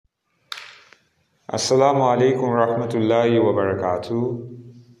Assalamu alaikum rahmatullahi wa barakatuh.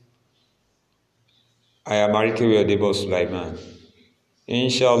 I am Arikewi Adebo Sulaiman.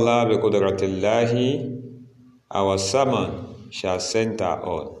 Inshallah, bi qudratillahi, our sermon shall center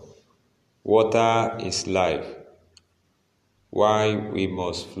on water is life, why we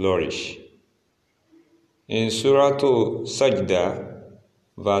must flourish. In Surah Sajda,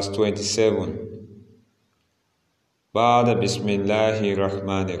 verse 27, Ba'da Bismillahir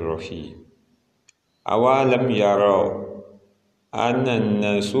Rahmanir Rahim. أَوَلَمْ يَرَوْا أَنَّا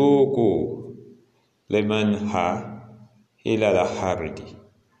نَسُوقُ لِمَنْهَا إِلَى الْأَرْضِ.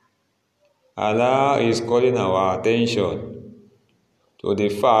 Allah is calling our attention to the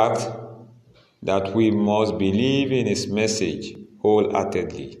fact that we must believe in His message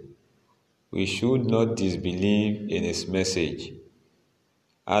wholeheartedly. We should not disbelieve in His message.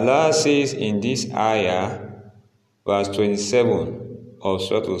 Allah says in this ayah, verse 27 of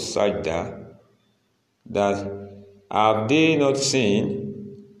Surah Sajda, that have they not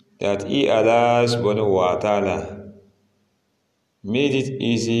seen that He, Allah subhanahu wa ta'ala, made it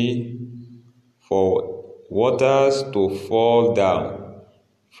easy for waters to fall down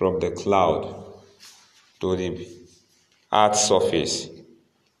from the cloud to the earth's surface.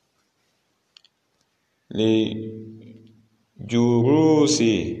 لِجُرُوسِ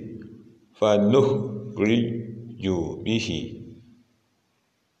فَنُخْرِجُ بِهِ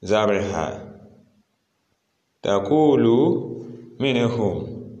زَرْعًا تَأْكُلُ مِنْهُ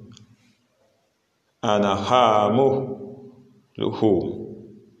أَنْعَامُ لَهُمْ.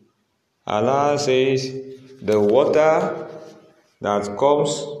 Allah says the water that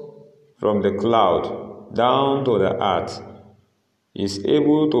comes from the cloud down to the earth is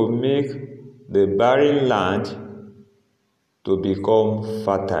able to make the barren land to become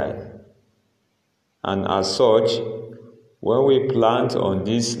fertile. And as such, when we plant on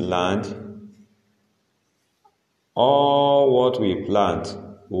this land, all what we plant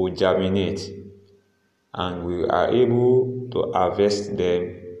will germinate, and we are able to harvest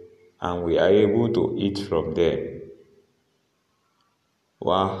them, and we are able to eat from them.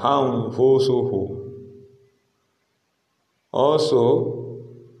 وَأَنْفُسُهُمْ. Also,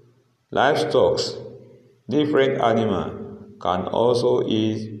 livestock, different animals can also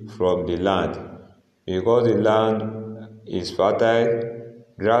eat from the land, because the land is fertile.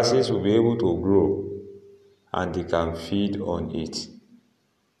 Grasses will be able to grow, and they can feed on it.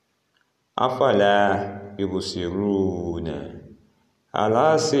 أَفَلَا يُبْصِرُونَ.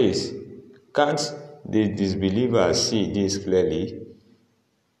 Allah says, can't the disbelievers see this clearly?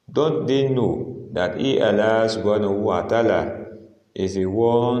 Don't they know that He, Allah subhanahu wa ta'ala, is the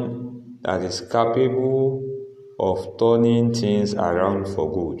one that is capable of turning things around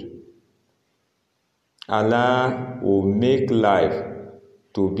for good? Allah will make life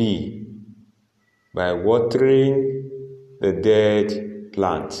to be by watering the dead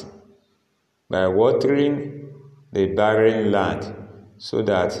plant, by watering the barren land, so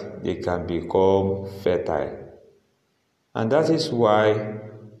that they can become fertile. And that is why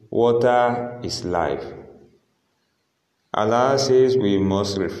water is life. Allah says we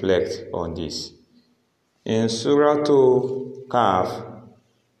must reflect on this. In Surah Kahf,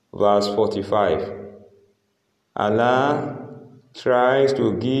 verse 45, Allah tries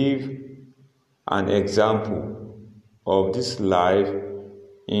to give an example of this life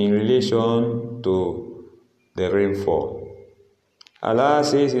in relation to the rainfall. Allah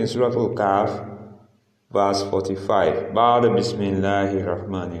says in Surah Al-Kahf, verse 45, Ba'da Bismillahir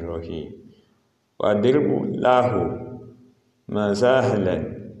Rahmanir Rahim, وَضِرْبُ اللَّهُ مَثَلًا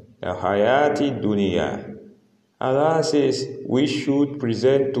لِلْحَيَاةِ الدُّنْيَا. Allah says we should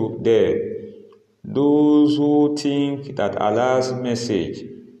present to them those who think that Allah's message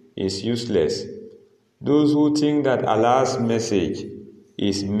is useless, those who think that Allah's message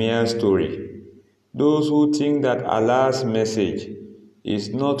is mere story, those who think that Allah's message is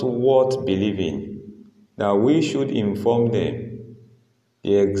not worth believing, that we should inform them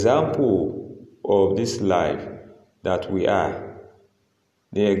the example of this life that we are,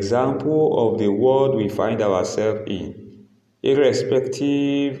 the example of the world we find ourselves in,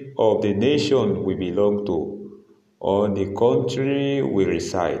 irrespective of the nation we belong to or the country we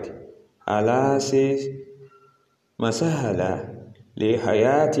reside. Allah says, Masahala li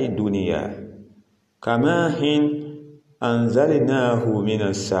hayati dunya kamahin anzalnahu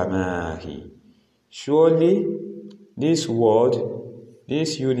minas samahi. Surely this world,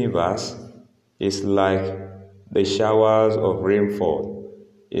 this universe, is like the showers of rainfall,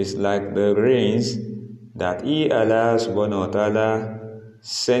 is like the rains that He, Allah subhanahu wa ta'ala,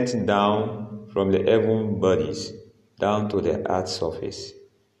 sent down from the heaven bodies down to the earth's surface.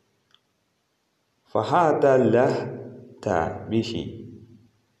 فَهَادَلَّهْتَ بِهِ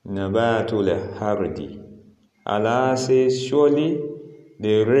نَبَاتُ الْأَرْضِ. Allah says, surely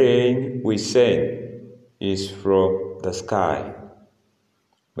the rain we send is from the sky.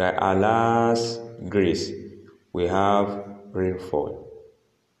 By Allah's grace, we have rainfall.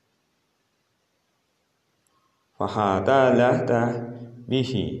 فَهَادَلَّهْتَ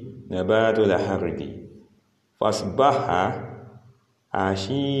بِهِ نَبَاتُ الْأَرْضِ فَأَصْبَحَ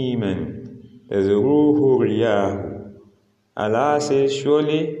هَشِيمًا تَذْرُوهُ الرِّيَاحُ. Allah says,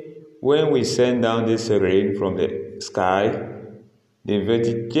 surely when we send down this rain from the sky, the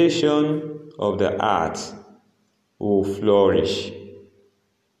vegetation of the earth will flourish.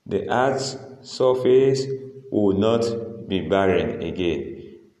 The earth's surface will not be barren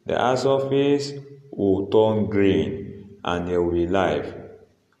again. The earth's surface will turn green and there will be life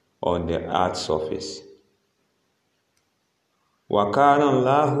on the earth's surface. وَكَانَ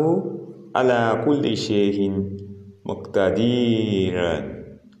اللَّهُ عَلَى كُلِّ شَيْءٍ مُقْتَدِيرًا.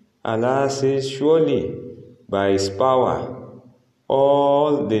 Allah says, surely by His power,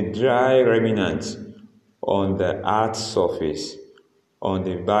 all the dry remnants on the earth's surface, on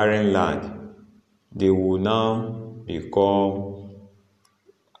the barren land, they will now become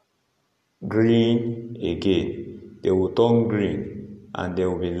green again. They will turn green and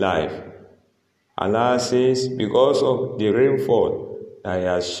there will be life. Allah says, because of the rainfall that He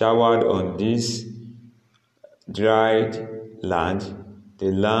has showered on this dried land,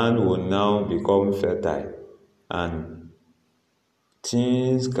 the land will now become fertile and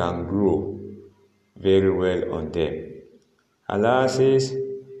things can grow very well on them. Allah says,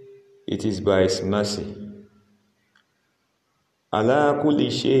 it is by His mercy. Ala kulli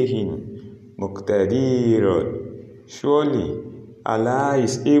shay'in muqtadirun. Surely Allah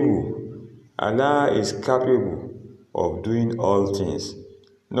is able, Allah is capable of doing all things.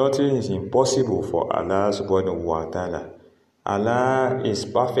 Nothing is impossible for Allah subhanahu wa ta'ala. Allah is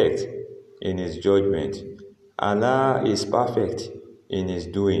perfect in His judgment. Allah is perfect in His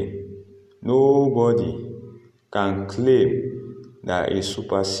doing. Nobody can claim that He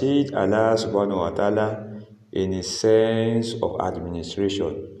supersedes Allah subhanahu wa ta'ala in His sense of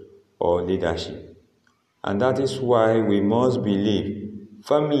administration or leadership. And that is why we must believe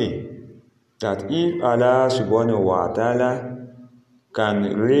firmly that if Allah subhanahu wa ta'ala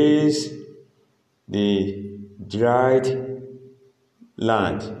can raise the dried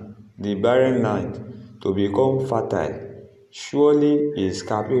land, the barren land, to become fertile, surely He is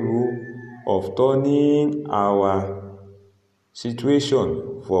capable of turning our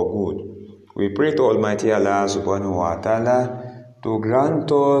situation for good. We pray to Almighty Allah subhanahu wa ta'ala to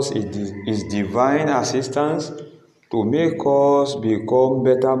grant us His divine assistance to make us become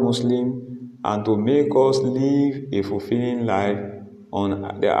better Muslim and to make us live a fulfilling life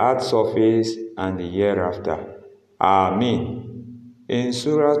on the earth's surface and the hereafter. Amen. In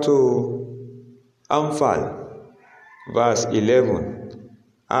Surah Anfal, verse 11,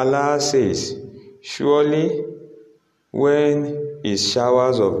 Allah says, surely when His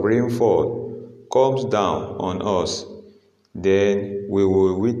showers of rainfall comes down on us, then we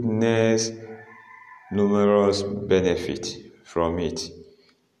will witness numerous benefits from it.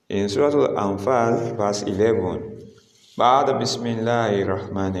 In Surah Al-Anfal, verse 11, Ba'da Bismillahir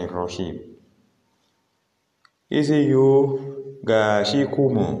Rahmanir Rahim, Iziyu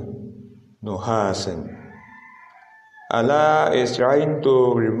Gashikumu Nuhasan. Allah is trying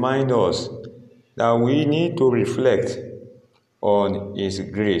to remind us that we need to reflect on His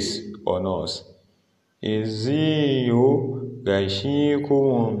grace on us. Iziyu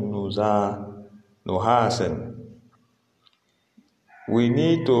Gashikumu Nuhasan. We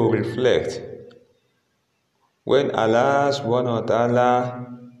need to reflect when Allah subhanahu wa ta'ala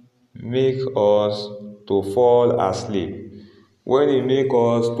make us to fall asleep, when He make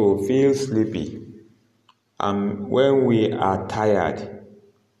us to feel sleepy, and when we are tired,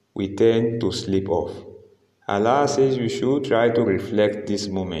 we tend to sleep off. Allah says we should try to reflect this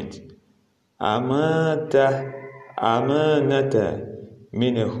moment. Amanata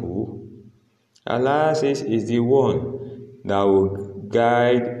minahu. Allah says is the one that will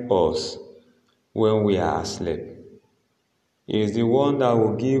guide us when we are asleep. He is the one that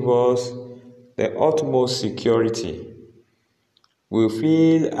will give us the utmost security. We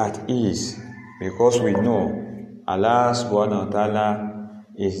feel at ease because we know Allah subhanahu wa ta'ala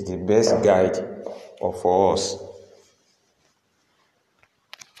is the best guide for us.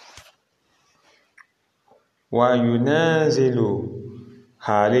 Wa yunazilu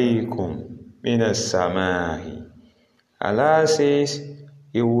alaykum minas samai. Allah says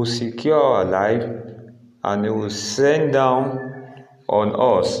He will secure our life and He will send down on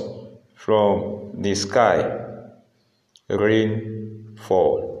us from the sky rain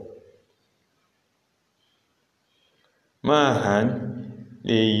fall. Ma'an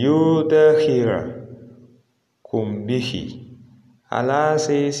liyudahira kumbihi. Allah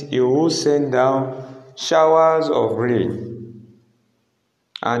says He will send down showers of rain.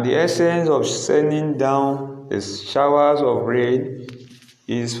 And the essence of sending down the showers of rain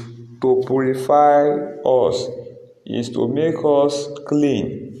is to purify us, is to make us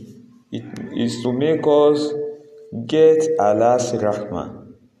clean, it is to make us get Allah's rahmah.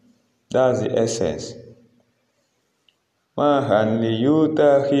 That's the essence. Mahan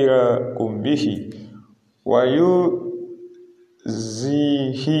liyutahira kumbihi wa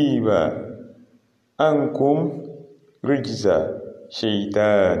yuzihiba ankum rijza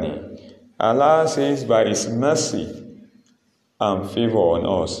shaitani. Allah says by His mercy and favor on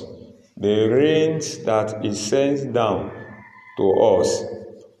us, the rains that He sends down to us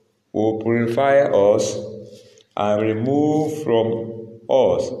will purify us and remove from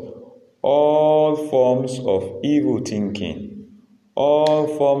us all forms of evil thinking, all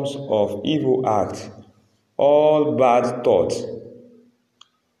forms of evil acts, all bad thoughts to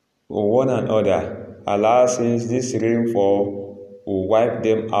one another. Allah says this rainfall will wipe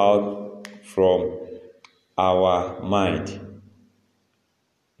them out from our mind,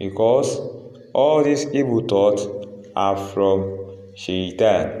 because all these evil thoughts are from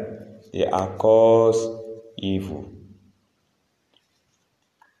Shaitan. They are cause evil.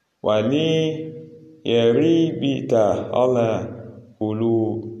 Wali yaribita ala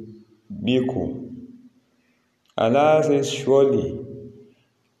qulubikum. Allah says surely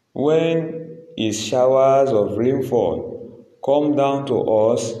when His showers of rainfall come down to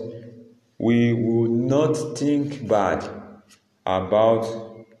us, we will not think bad about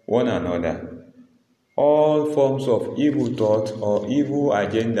one another. All forms of evil thought or evil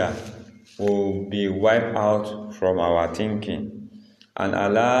agenda will be wiped out from our thinking, and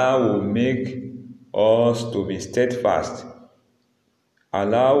Allah will make us to be steadfast.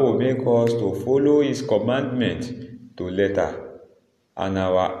 Allah will make us to follow His commandment to letter, and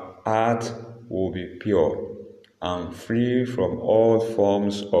our heart will be pure and free from all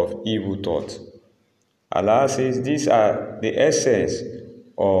forms of evil thought. Allah says these are the essence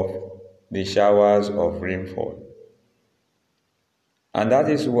of the showers of rainfall. And that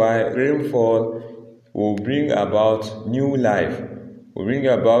is why rainfall will bring about new life, will bring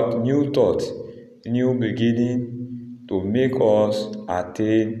about new thoughts, new beginning, to make us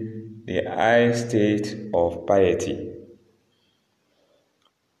attain the high state of piety.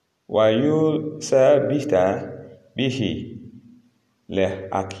 وَيُثَبِّتَ بِهِ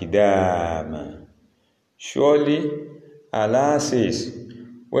الْأَقْدَامَ. Surely Allah says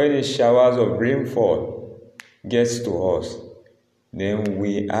when the showers of rainfall gets to us, then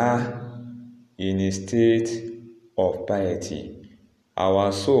we are in a state of piety.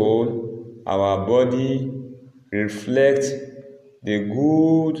 Our soul, our body reflect the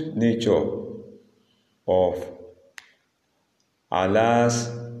good nature of Allah's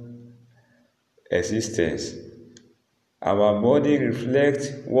existence. Our body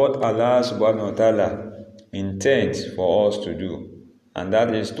reflects what Allah subhanahu wa ta'ala intends for us to do, and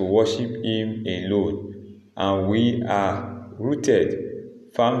that is to worship Him alone. And we are rooted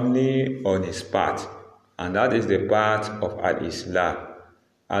firmly on His path, and that is the path of Al-Islam.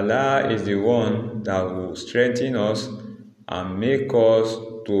 Allah is the one that will strengthen us and make us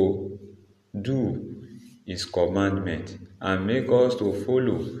to do His commandment and make us to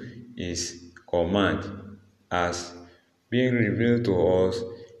follow His command as being revealed to us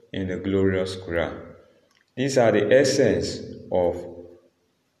in the glorious Quran. These are the essence of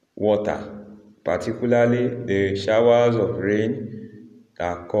water, particularly the showers of rain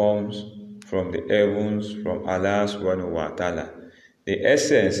that comes from the heavens from Allah subhanahu wa ta'ala. The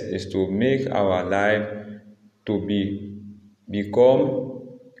essence is to make our life to become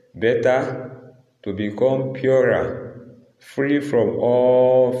better, to become purer, free from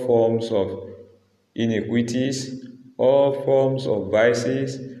all forms of iniquities, all forms of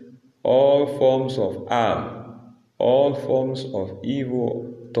vices, all forms of harm, all forms of evil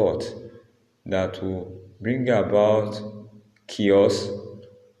thought that will bring about chaos,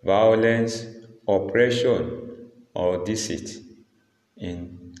 violence, oppression, or deceit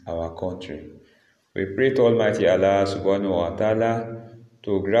in our country. We pray to Almighty Allah subhanahu wa ta'ala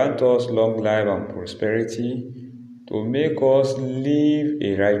to grant us long life and prosperity, to make us live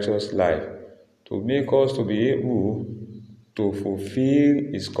a righteous life, to make us to be able to fulfill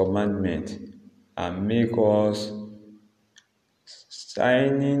His commandment and make us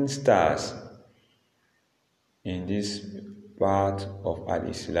shining stars in this path of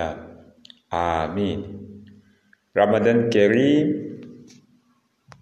Al-Islam. Amin. Ramadan Kareem.